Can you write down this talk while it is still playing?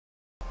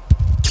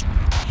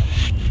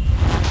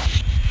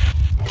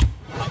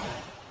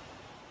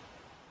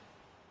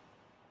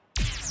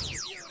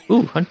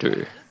Ooh,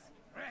 Hunter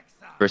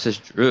versus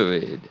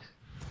Druid.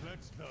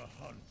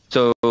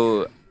 So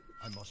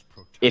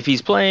if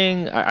he's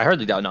playing, I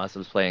hardly doubt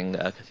Nostam's playing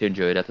Cthulhu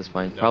Druid at this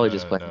point. Probably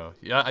just playing. No.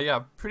 Yeah,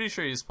 I'm pretty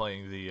sure he's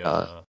playing the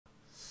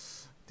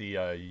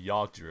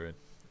Yogg Druid.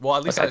 Well,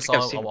 at least I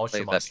watched him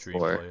on stream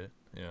play it.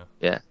 Yeah.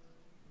 Yeah.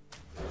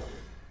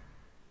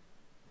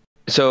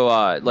 So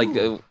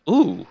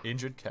ooh.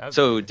 Injured Cav.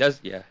 So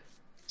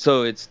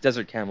So it's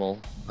Desert Camel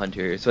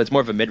Hunter. So it's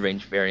more of a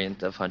mid-range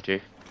variant of Hunter.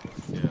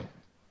 Yeah.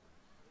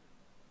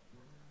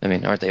 I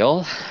mean, aren't they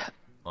all?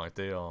 Aren't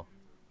they all?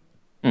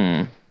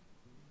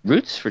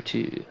 Roots for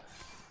 2.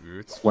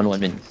 Roots. 1/1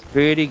 minions.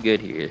 Pretty good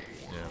here.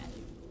 Yeah.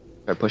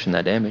 Start pushing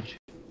that damage.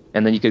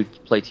 And then you could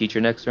play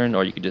Teacher next turn,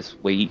 or you could just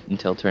wait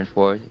until turn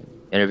 4,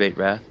 Innervate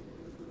Wrath.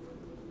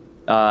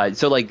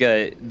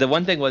 The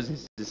one thing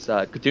was this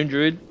Cthulhu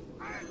Druid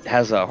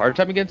has a hard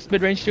time against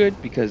mid-range Druid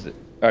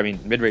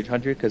mid-range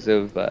Hunter because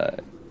of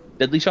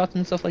deadly shots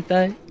and stuff like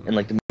that. And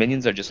like the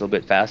minions are just a little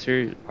bit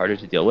faster, harder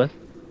to deal with.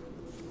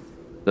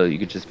 So you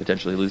could just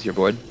potentially lose your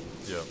board.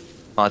 Yeah.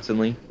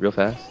 Constantly, real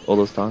fast. All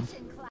those taunts.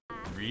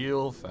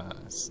 Real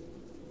fast.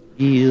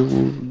 Real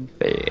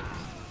fast.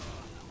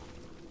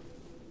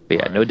 But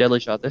yeah, no deadly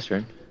shot this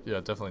turn. Yeah,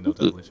 definitely no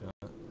deadly shot.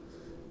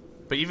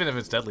 But even if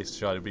it's deadly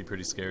shot, it'd be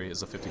pretty scary.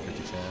 It's a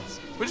 50-50 chance.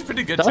 Which is a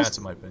pretty good chance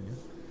in my opinion.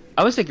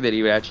 I was thinking that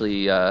he would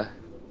actually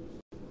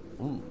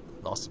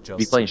lost to Joust.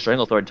 be playing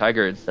Stranglethorn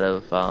Tiger instead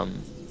of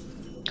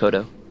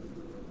Kodo.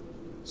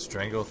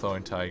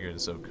 Stranglethorn Tiger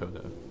instead of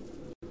Kodo.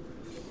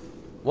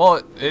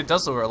 Well, it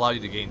does allow you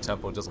to gain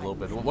tempo just a little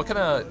bit. What kind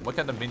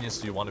of minions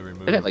do you want to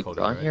remove? I got like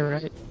Kodo, on here,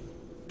 right?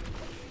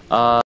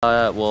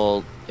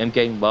 Well,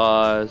 MK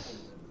Boss,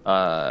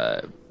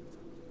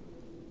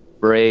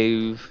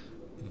 Brave.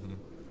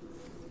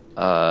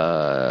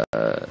 I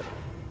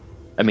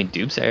mean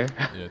Doomsayer.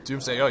 Yeah,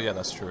 Doomsayer. Oh yeah,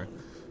 that's true.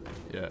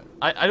 Yeah,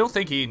 I don't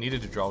think he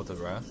needed to draw with the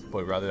Wrath,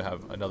 but rather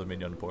have another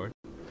minion on board.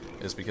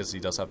 Is because he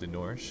does have the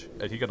Nourish,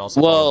 and he can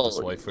also follow this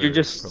way for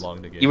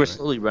prolong the game. You were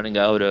slowly running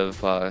out of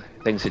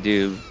things to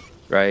do,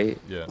 right?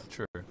 Yeah,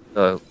 true.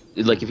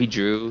 Like if he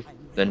drew,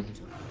 then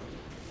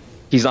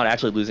he's not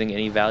actually losing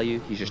any value.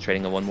 He's just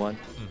trading a 1/1.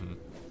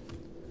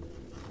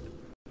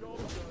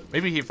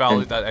 Maybe he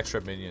valued that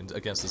extra minion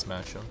against this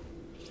matchup.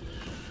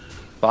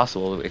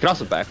 Possible. It could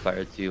also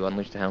backfire to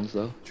Unleash the Hounds,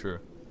 though. True.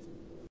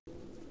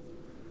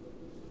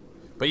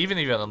 But even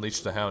if he had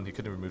Unleashed the Hound, he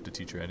couldn't remove the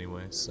Teacher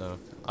anyway. So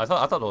I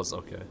thought it was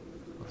okay.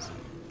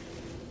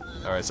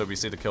 All right, so we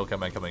see the kill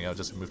command coming out.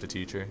 Just remove the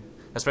Teacher,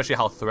 especially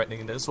how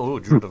threatening it is. Oh,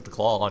 Druid of the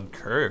Claw on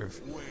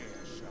curve.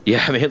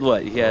 Yeah, I mean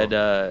what he had.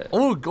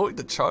 Going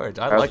to charge.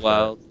 I like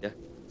Wild. that. Yeah.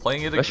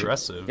 Playing it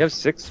aggressive. You have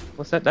 6.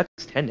 What's that?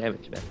 That's 10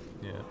 damage, man.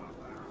 Yeah.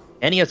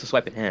 And he has a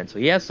swipe in hand, so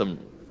he has some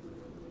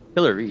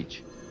killer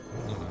reach.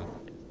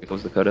 Here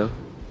comes the Kodo,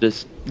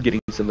 just getting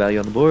some value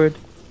on the board.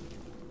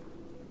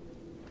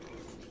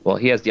 Well,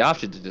 he has the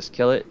option to just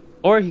kill it,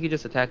 or he could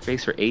just attack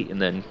face for 8 and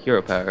then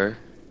hero power.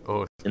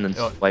 Oh, and then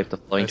swipe the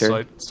flowing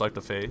turn. Swipe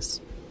the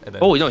face. And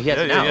then, oh no, he has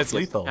now. Yeah, it's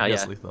lethal. Now,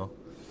 yes, lethal.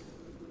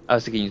 I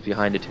was thinking he's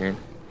behind a turn.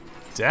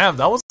 Damn,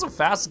 that was a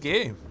fast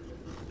game.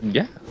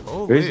 Yeah.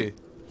 Holy. Crazy.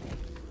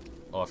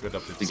 Oh, I forgot to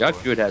update the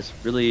Yogg Druid has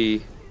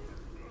really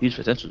huge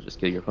potential to just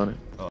kill your opponent.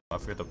 Oh, I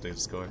forgot to update the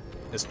score.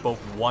 It's both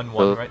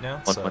 1-1 right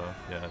now. So,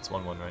 yeah, it's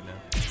 1-1 right now.